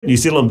New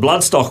Zealand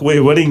Bloodstock,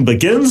 where winning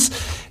begins.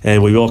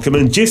 And we welcome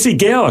in Jessie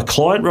Gower,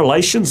 Client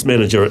Relations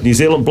Manager at New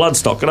Zealand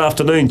Bloodstock. Good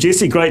afternoon,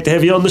 Jessie. Great to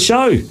have you on the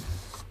show.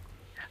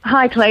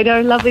 Hi,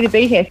 Clado. Lovely to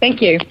be here.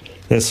 Thank you.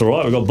 That's all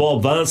right. We've got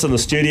Bob Vance in the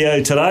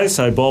studio today,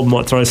 so Bob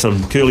might throw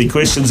some curly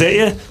questions at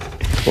you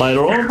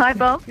later on. Hi,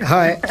 Bob.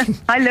 Hi.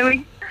 Hi,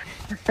 Louis.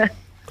 Yeah,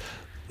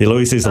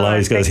 Louis says hello.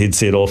 He's got his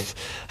headset off.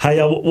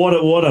 Hey,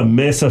 what a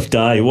massive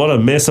day. What a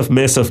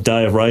massive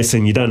day of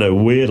racing. You don't know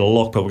where to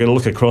look, but we're going to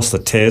look across the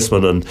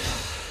Tasman and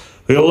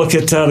we're going to look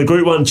at the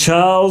Group 1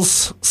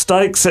 Charles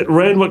Stakes at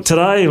Randwick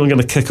today, and we're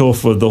going to kick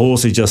off with the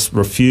horse who just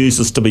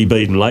refuses to be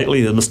beaten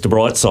lately, the Mr.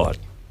 Brightside.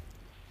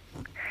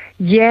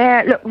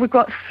 Yeah, look, we've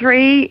got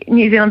 3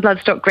 New Zealand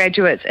Bloodstock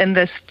graduates in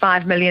this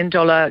 $5 million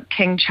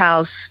King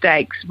Charles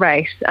Stakes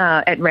race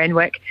at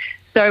Randwick.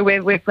 So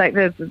we're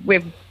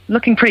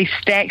looking pretty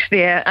stacked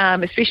there,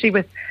 especially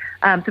with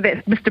so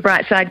that's Mr.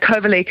 Brightside,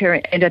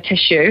 Kovalika and a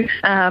Tissue.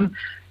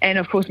 And,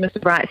 of course, Mr.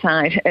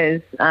 Brightside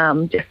is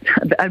just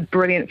a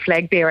brilliant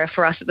flag bearer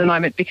for us at the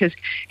moment because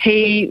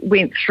he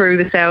went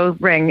through the sale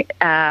ring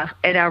at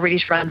our Ready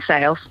to Run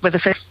sale with a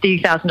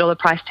 $50,000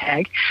 price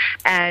tag,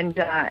 and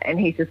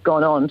he's just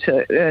gone on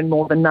to earn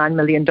more than $9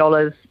 million.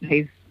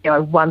 He's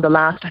won the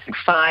last, I think,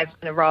 5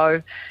 in a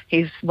row.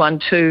 He's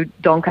won 2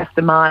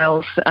 Doncaster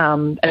miles,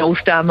 an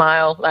All-Star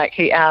mile,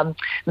 the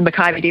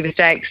Mackay Diva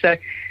Stakes. So,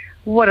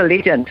 what a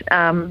legend.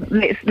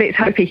 Let's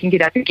hope he can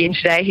get up again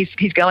today.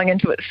 He's going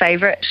into it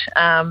favourite,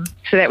 so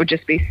that would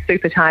just be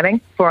super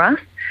timing for us.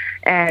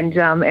 And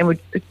would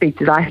be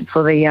delighted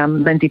for the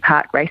Lindsay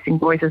Park Racing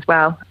boys as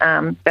well.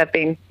 They've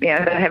been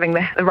having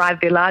the ride of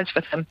their lives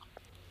with him.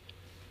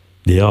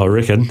 Yeah, I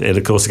reckon. And,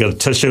 of course, we've got a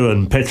Tissue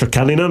and Patrick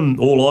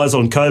Cunningham, all eyes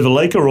on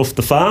Kovalika off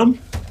the farm.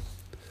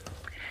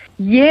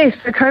 Yes,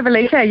 so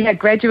Kovalika,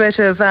 graduate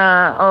of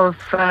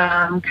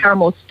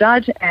Caramore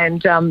Stud and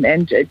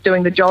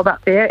doing the job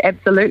up there,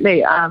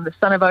 absolutely, the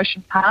son of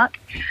Ocean Park.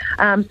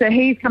 So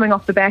he's coming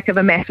off the back of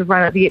a massive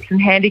run at the Epsom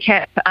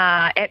Handicap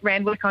at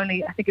Randwick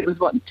only, I think it was,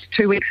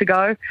 2 weeks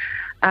ago.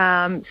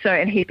 And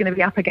he's going to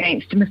be up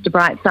against Mr.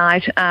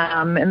 Brightside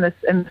in this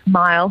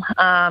mile.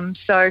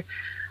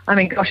 I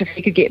mean, gosh, if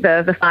he could get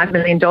the $5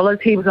 million,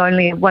 he was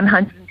only a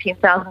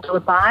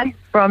 $110,000 buy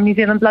from New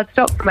Zealand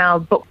Bloodstock from our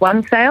Book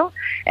 1 sale.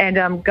 And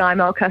Guy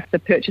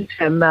Melcaster purchased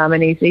him,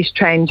 and he's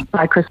trained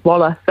by Chris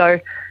Waller. So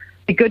it'd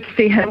be good to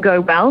see him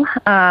go well.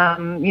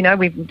 We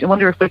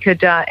wonder if we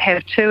could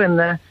have 2 in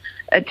the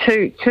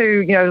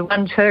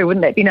 1-2,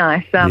 wouldn't that be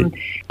nice? And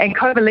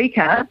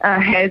Kovalika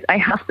has a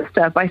half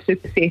sister by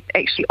Super Seth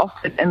actually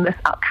offered in this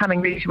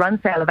upcoming Ready to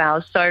Run sale of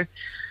ours. So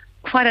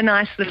quite a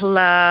nice little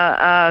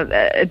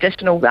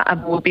additional,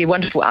 will be a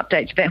wonderful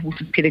update to that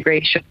horse's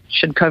pedigree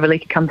should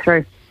Kovalika come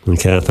through.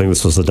 Okay, I think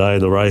this was the day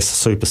of the race.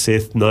 Super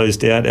Seth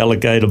nosed out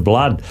Alligator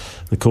Blood,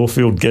 the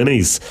Caulfield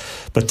Guineas.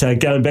 But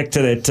going back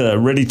to that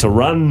Ready to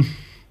Run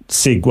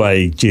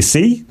segue,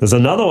 Jessie, there's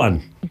another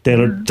one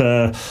down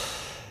at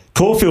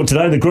Caulfield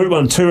today, the Group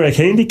 1 Toorak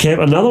Handicap.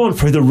 Another one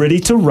for the Ready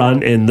to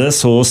Run, and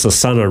this horse, the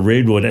son of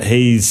Redwood,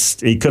 he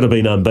could have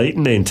been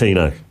unbeaten,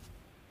 Antino.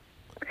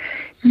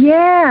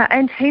 Yeah,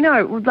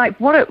 Antino,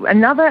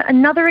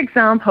 another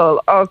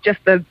example of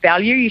just the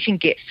value you can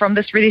get from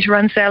this Ready to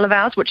Run sale of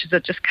ours, which is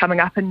just coming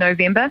up in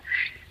November.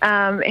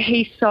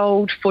 He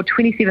sold for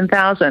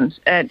 $27,000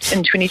 in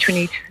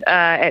 2020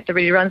 at the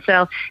Ready to Run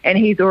sale, and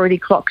he's already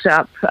clocked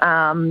up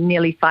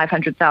nearly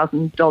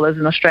 $500,000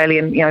 in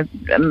Australian,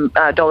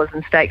 dollars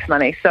in stakes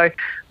money. So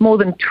more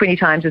than 20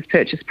 times his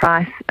purchase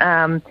price.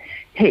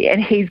 He's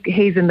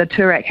in the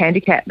Toorak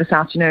Handicap this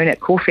afternoon at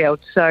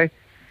Caulfield. So.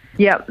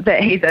 Yeah,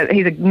 he's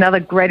another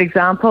great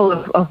example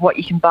of what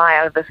you can buy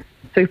out of this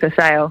super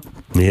sale.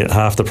 Yeah,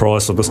 half the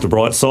price of Mr.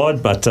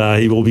 Brightside, but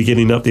he will be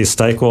getting up there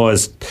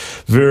stake-wise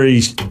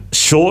very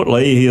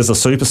shortly. He is a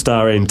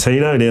superstar,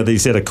 Antino, now that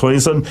he's out of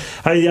Queensland.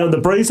 Hey, the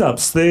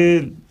Breeze-Ups,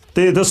 they're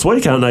this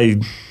week, aren't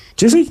they,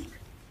 Jessie?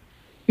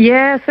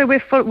 Yeah, so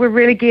we're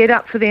really geared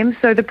up for them.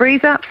 So the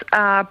Breeze-Ups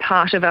are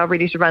part of our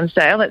Ready to Run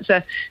sale. It's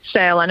a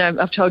sale, I know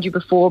I've told you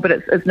before, but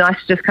it's nice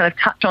to just kind of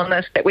touch on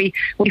this, that we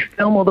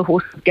film all the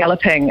horses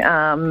galloping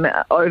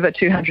over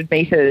 200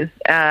 metres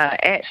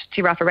at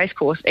Te Rapa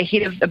Racecourse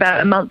ahead of about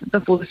a month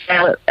before the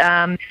sale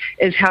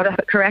is held up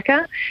at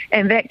Karaka.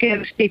 And that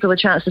gives people a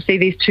chance to see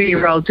these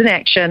 2-year-olds in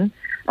action,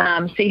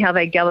 see how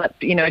they gallop,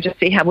 just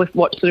see how with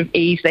what sort of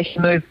ease they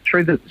can move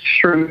through that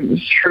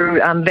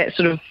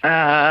sort of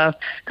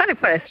kind of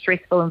quite a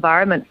stressful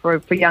environment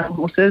for young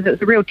horses.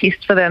 It's a real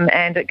test for them,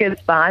 and it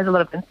gives buyers a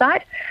lot of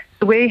insight.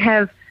 So we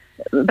have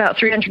about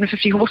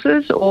 350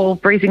 horses all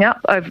breezing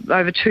up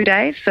over 2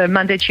 days, so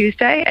Monday,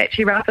 Tuesday at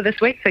Te Rapa this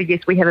week. So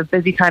yes, we have a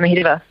busy time ahead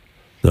of us.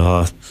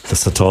 Oh,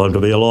 that's the time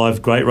to be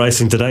alive. Great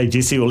racing today,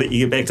 Jessie. We'll let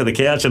you get back to the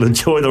couch and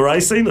enjoy the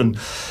racing, and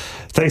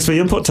thanks for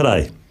your input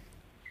today.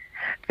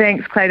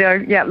 Thanks,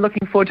 Clado. Yeah,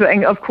 looking forward to it.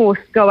 And, of course,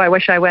 Go I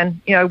Wish I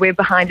Win. We're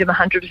behind him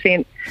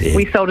 100%. Yeah.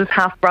 We sold his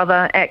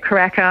half-brother at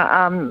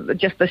Karaka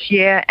just this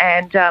year,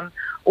 and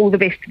all the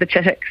best to the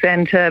Chittocks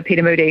and to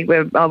Peter Moody.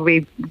 I'll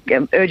be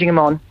urging him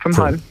on from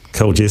home.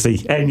 Cool,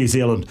 Jessie. And New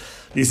Zealand.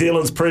 New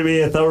Zealand's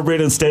premier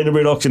thoroughbred and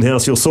standardbred auction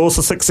house, your source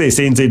of success,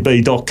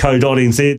 nzb.co.nz.